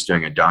Lonnie who's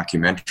doing a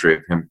documentary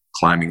of him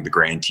climbing the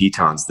Grand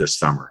Tetons this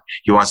summer.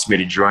 He wants me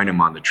to join him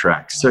on the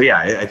trek. So yeah,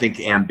 I think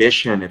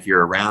ambition, if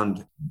you're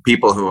around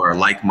people who are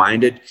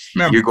like-minded,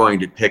 you're going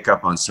to pick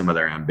up on some of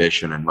their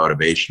ambition and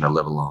motivation to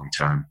live a long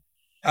time.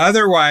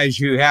 Otherwise,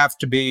 you have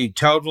to be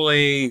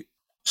totally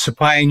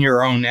supplying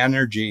your own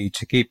energy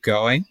to keep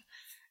going.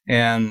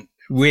 And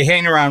we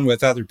hang around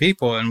with other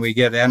people and we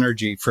get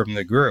energy from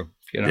the group.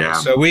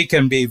 So we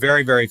can be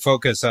very, very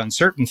focused on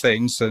certain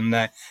things, and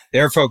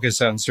they're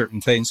focused on certain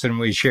things, and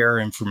we share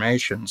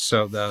information.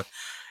 So the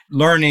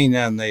learning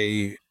and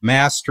the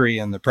mastery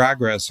and the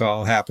progress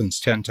all happens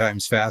 10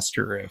 times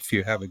faster if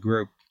you have a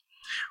group.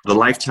 The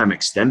Lifetime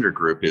Extender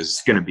group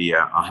is going to be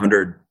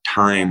 100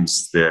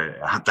 times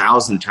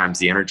 1,000 times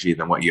the energy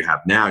than what you have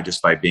now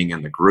just by being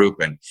in the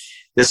group. And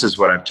this is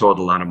what I've told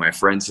a lot of my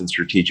friends in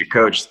Strategic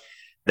Coach.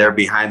 They're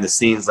behind the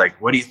scenes like,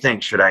 what do you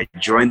think? Should I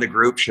join the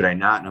group? Should I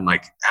not? And I'm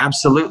like,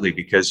 absolutely,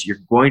 because you're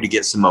going to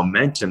get some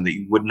momentum that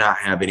you would not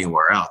have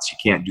anywhere else. You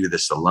can't do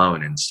this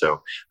alone. And so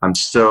I'm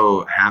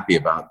so happy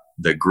about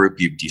the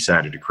group you've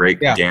decided to create,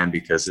 Dan,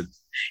 because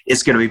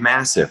it's going to be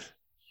massive.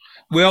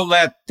 We'll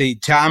let the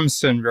Tom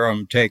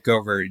syndrome take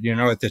over. You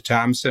know what the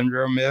Tom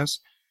syndrome is?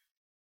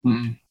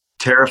 Mm-hmm.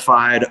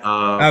 Terrified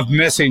of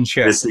missing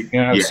shit. So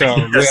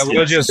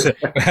we'll just,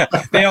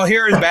 they'll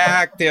hear it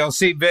back, they'll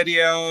see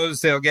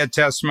videos, they'll get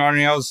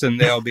testimonials, and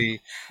they'll be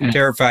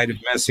terrified of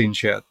missing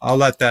shit. I'll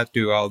let that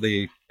do all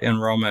the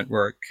enrollment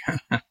work.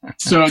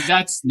 So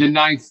that's the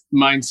 9th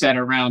mindset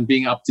around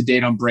being up to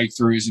date on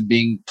breakthroughs and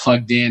being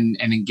plugged in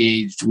and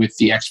engaged with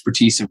the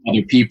expertise of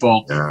other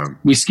people.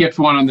 We skipped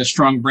one on the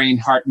strong brain,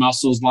 heart,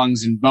 muscles,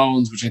 lungs, and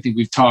bones, which I think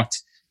we've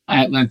talked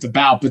at length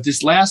about. But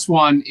this last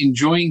one,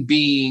 enjoying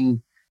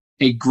being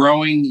a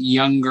growing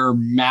younger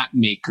map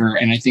maker,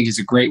 and I think is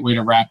a great way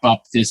to wrap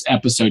up this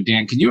episode.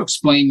 Dan, can you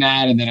explain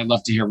that? And then I'd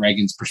love to hear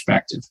Reagan's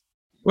perspective.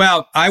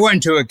 Well, I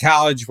went to a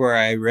college where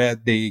I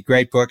read the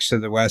great books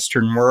of the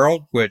Western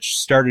world, which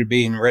started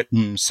being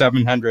written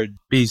 700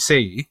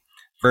 BC.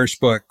 First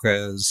book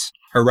is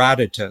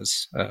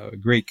Herodotus, a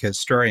Greek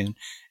historian.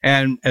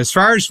 And as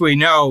far as we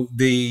know,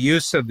 the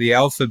use of the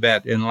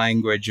alphabet in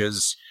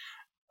languages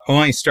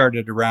only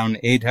started around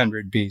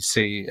 800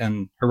 BC,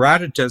 and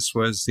Herodotus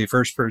was the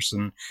first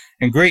person,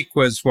 and Greek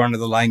was one of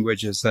the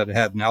languages that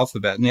had an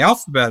alphabet. And the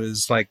alphabet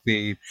is like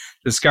the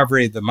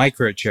discovery of the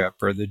microchip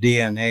or the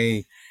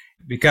DNA,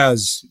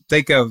 because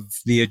think of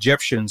the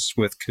Egyptians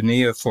with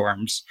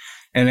cuneiforms,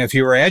 and if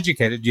you were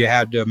educated, you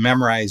had to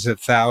memorize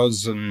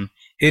 1,000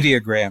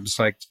 ideograms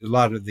like a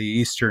lot of the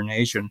Eastern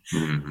Asian.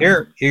 Mm-hmm.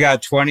 Here, you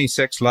got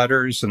 26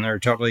 letters and they're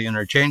totally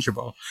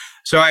interchangeable.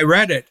 So I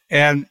read it,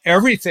 and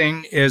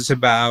everything is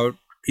about,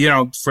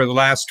 for the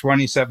last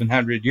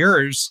 2,700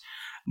 years,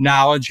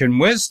 knowledge and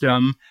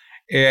wisdom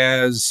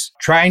is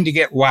trying to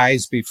get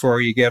wise before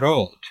you get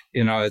old.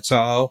 It's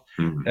all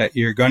that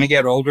you're going to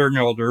get older and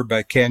older,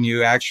 but can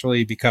you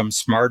actually become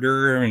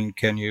smarter, and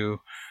can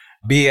you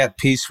be at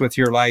peace with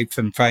your life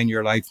and find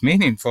your life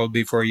meaningful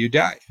before you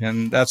die?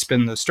 And that's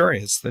been the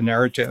story. It's the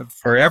narrative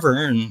forever.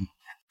 And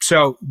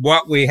so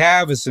what we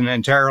have is an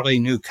entirely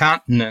new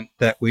continent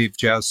that we've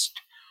just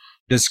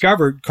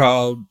discovered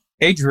called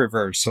age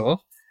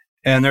reversal,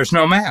 and there's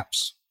no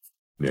maps.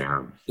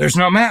 Yeah. There's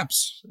no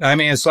maps. I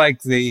mean, it's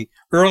like the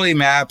early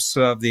maps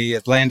of the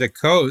Atlantic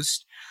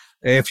coast.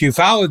 If you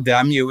followed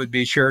them, you would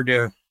be sure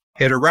to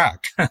hit a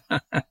rock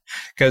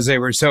because they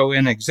were so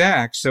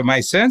inexact. So my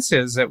sense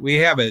is that we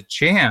have a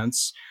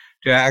chance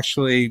to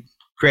actually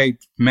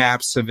create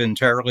maps of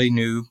entirely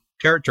new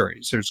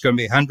territories. There's going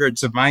to be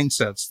hundreds of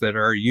mindsets that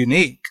are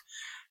unique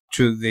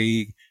to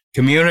the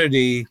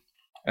community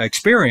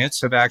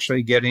experience of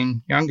actually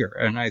getting younger.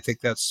 And I think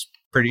that's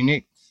pretty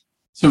neat.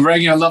 So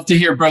Reagan, I'd love to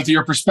hear both of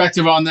your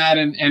perspective on that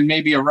and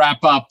maybe a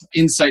wrap-up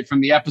insight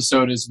from the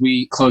episode as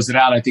we close it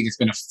out. I think it's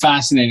been a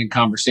fascinating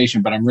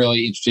conversation, but I'm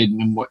really interested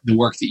in the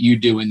work that you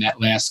do in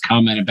that last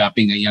comment about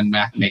being a young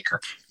map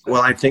maker.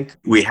 Well, I think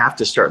we have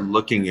to start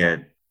looking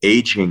at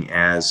aging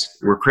as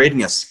we're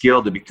creating a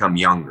skill to become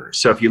younger.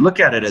 So if you look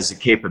at it as a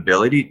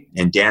capability,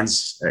 and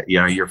Dan's,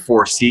 your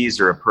 4 C's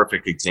are a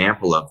perfect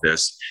example of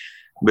this.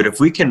 But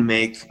if we can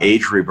make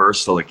age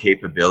reversal a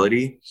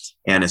capability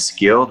and a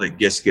skill that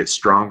just gets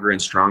stronger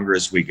and stronger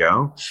as we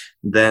go,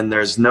 then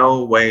there's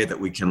no way that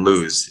we can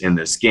lose in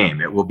this game.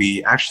 It will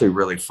be actually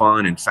really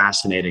fun and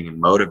fascinating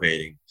and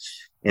motivating.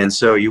 And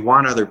so you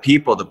want other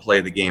people to play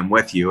the game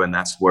with you. And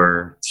that's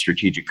where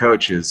Strategic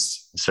Coach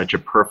is such a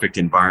perfect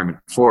environment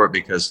for it,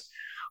 because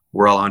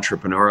we're all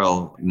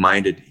entrepreneurial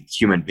minded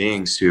human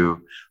beings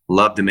who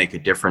love to make a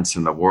difference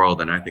in the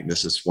world. And I think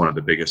this is one of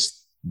the biggest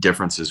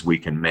differences we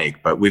can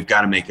make, but we've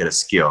got to make it a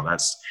skill.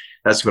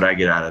 That's what I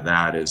get out of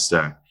that is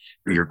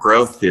your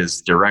growth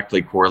is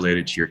directly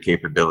correlated to your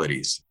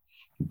capabilities.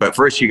 But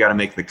first, you got to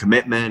make the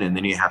commitment, and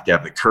then you have to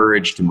have the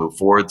courage to move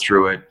forward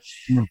through it.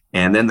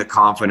 And then the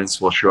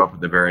confidence will show up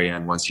at the very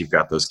end once you've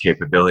got those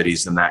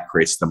capabilities, and that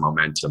creates the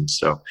momentum.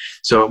 So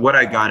what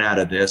I got out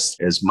of this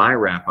as my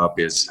wrap up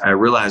is I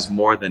realize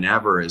more than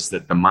ever is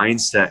that the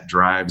mindset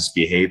drives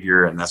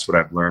behavior. And that's what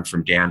I've learned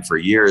from Dan for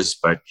years.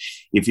 But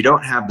if you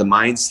don't have the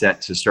mindset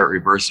to start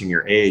reversing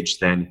your age,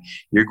 then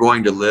you're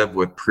going to live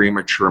with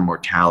premature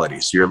mortality.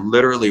 So you're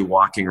literally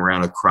walking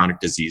around with chronic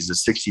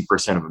diseases.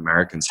 60% of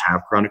Americans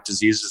have chronic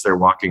diseases they're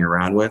walking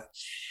around with.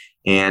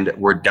 And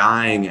we're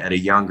dying at a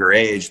younger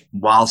age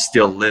while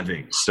still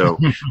living. So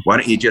why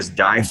don't you just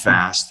die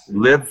fast,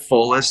 live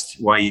fullest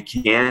while you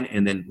can,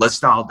 and then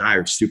let's not all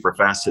die super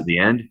fast at the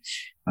end.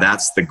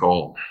 That's the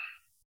goal.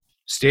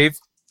 Steve?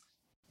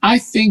 I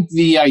think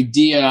the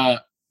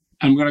idea,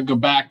 I'm going to go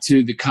back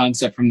to the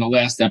concept from the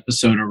last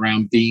episode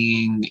around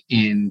being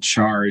in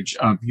charge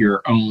of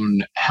your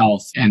own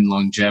health and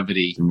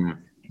longevity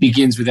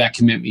begins with that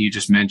commitment you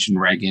just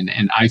mentioned, Regan.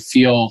 And I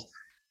feel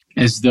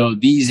as though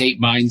these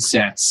 8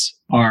 mindsets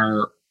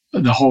are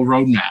the whole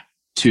roadmap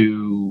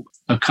to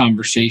a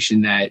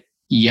conversation that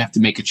you have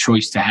to make a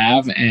choice to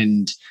have.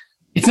 And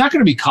it's not going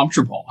to be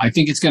comfortable. I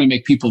think it's going to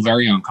make people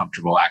very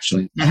uncomfortable,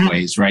 actually, in some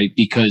ways, right?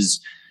 Because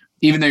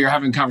even though you're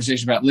having a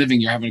conversation about living,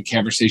 you're having a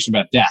conversation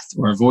about death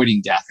or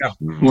avoiding death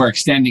or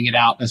extending it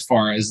out as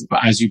far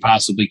as you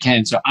possibly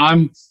can. So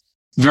I'm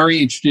very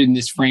interested in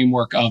this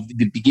framework of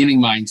the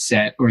beginning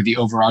mindset or the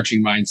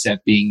overarching mindset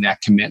being that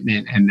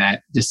commitment and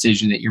that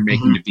decision that you're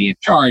making to be in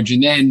charge.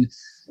 And then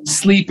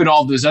sleep and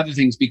all those other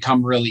things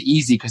become really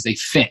easy because they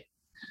fit.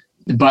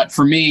 But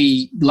for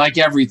me, like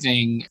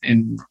everything,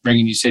 and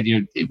Regan, you said,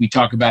 we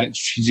talk about it in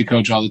Strategic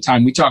Coach all the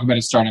time. We talk about it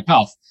in Startup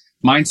Health.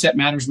 Mindset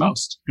matters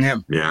most. Yeah.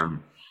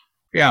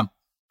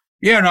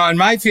 And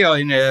my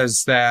feeling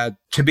is that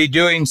to be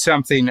doing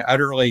something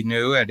utterly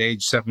new at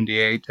age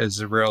 78 is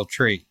a real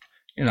treat.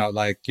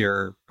 Like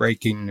you're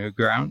breaking new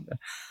ground.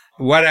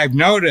 What I've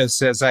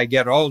noticed as I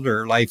get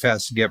older, life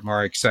has to get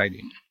more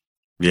exciting.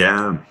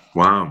 Yeah.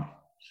 Wow.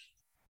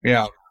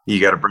 Yeah. You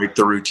got to break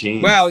the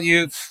routine. Well,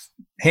 you've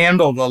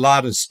handled a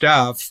lot of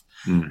stuff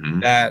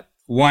that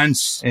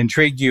once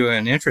intrigued you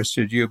and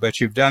interested you, but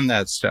you've done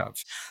that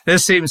stuff.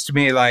 This seems to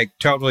me like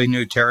totally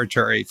new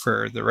territory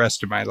for the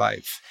rest of my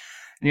life.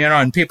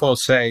 And people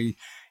say,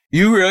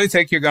 you really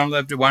think you're going to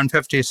live to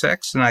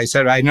 156? And I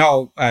said, I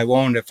know I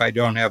won't if I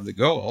don't have the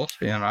goal.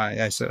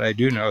 I said, I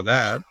do know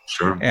that.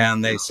 Sure.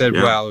 And they said,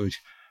 well,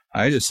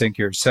 I just think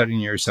you're setting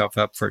yourself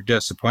up for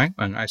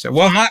disappointment. I said,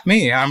 well, not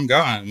me. I'm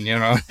gone.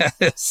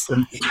 It's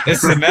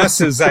the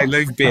messes I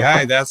leave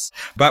behind.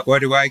 But what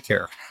do I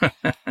care?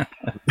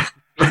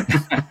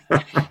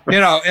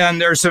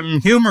 And there's some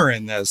humor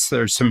in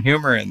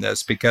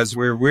this. Because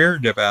we're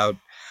weird about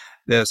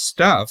this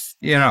stuff,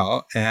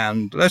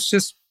 and let's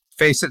just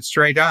face it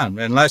straight on.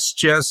 And let's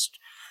just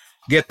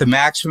get the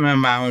maximum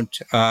amount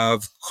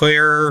of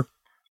clear,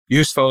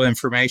 useful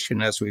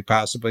information as we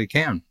possibly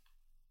can.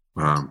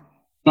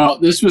 Well,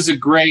 this was a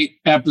great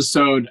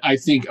episode. I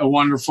think a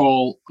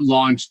wonderful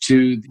launch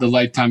to the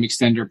Lifetime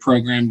Extender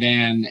program,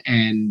 Dan,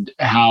 and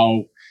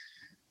how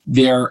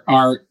there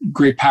are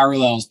great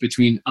parallels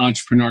between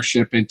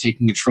entrepreneurship and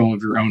taking control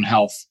of your own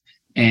health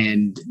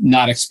and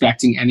not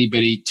expecting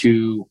anybody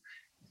to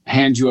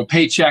hand you a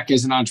paycheck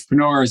as an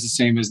entrepreneur is the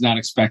same as not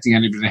expecting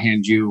anybody to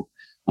hand you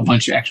a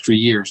bunch of extra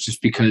years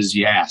just because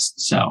you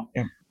asked. So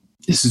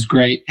This is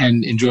great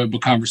and enjoyable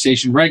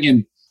conversation.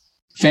 Regan,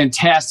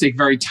 fantastic,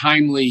 very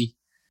timely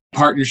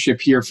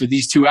partnership here for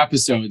these 2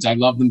 episodes. I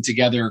love them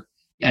together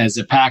as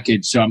a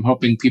package. So I'm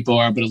hoping people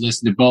are able to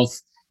listen to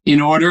both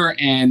in order.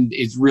 And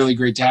it's really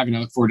great to have you. I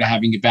look forward to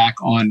having you back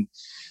on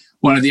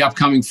one of the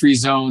upcoming Free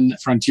Zone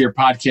Frontier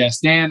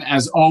podcasts. Dan,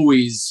 as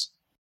always,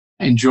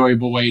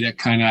 enjoyable way to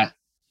kind of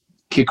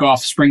kick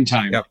off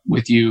springtime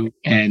with you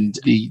and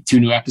the 2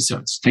 new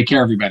episodes. Take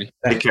care, everybody.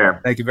 Take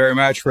care. Thank you very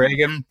much,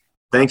 Regan.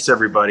 Thanks,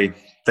 everybody.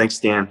 Thanks,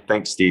 Dan.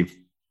 Thanks, Steve.